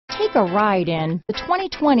Take a ride in the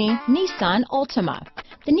 2020 Nissan Altima.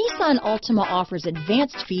 The Nissan Altima offers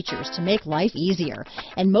advanced features to make life easier,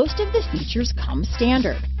 and most of the features come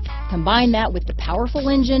standard. Combine that with the powerful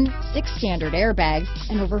engine, 6 standard airbags,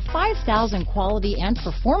 and over 5,000 quality and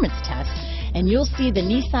performance tests, and you'll see the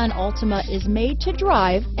Nissan Altima is made to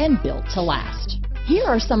drive and built to last. Here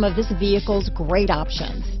are some of this vehicle's great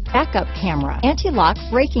options: backup camera, anti-lock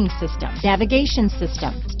braking system, navigation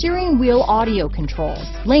system, steering wheel audio controls,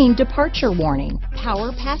 lane departure warning,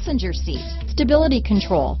 power passenger seat, stability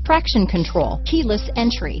control, traction control, keyless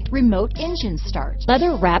entry, remote engine start,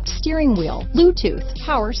 leather-wrapped steering wheel, Bluetooth,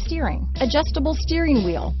 power steering, adjustable steering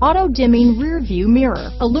wheel, auto-dimming rear-view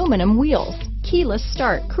mirror, aluminum wheels, keyless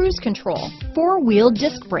start, cruise control, 4-wheel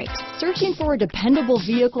disc brakes. Searching for a dependable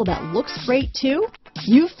vehicle that looks great too?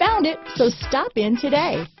 You found it, so stop in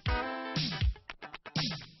today.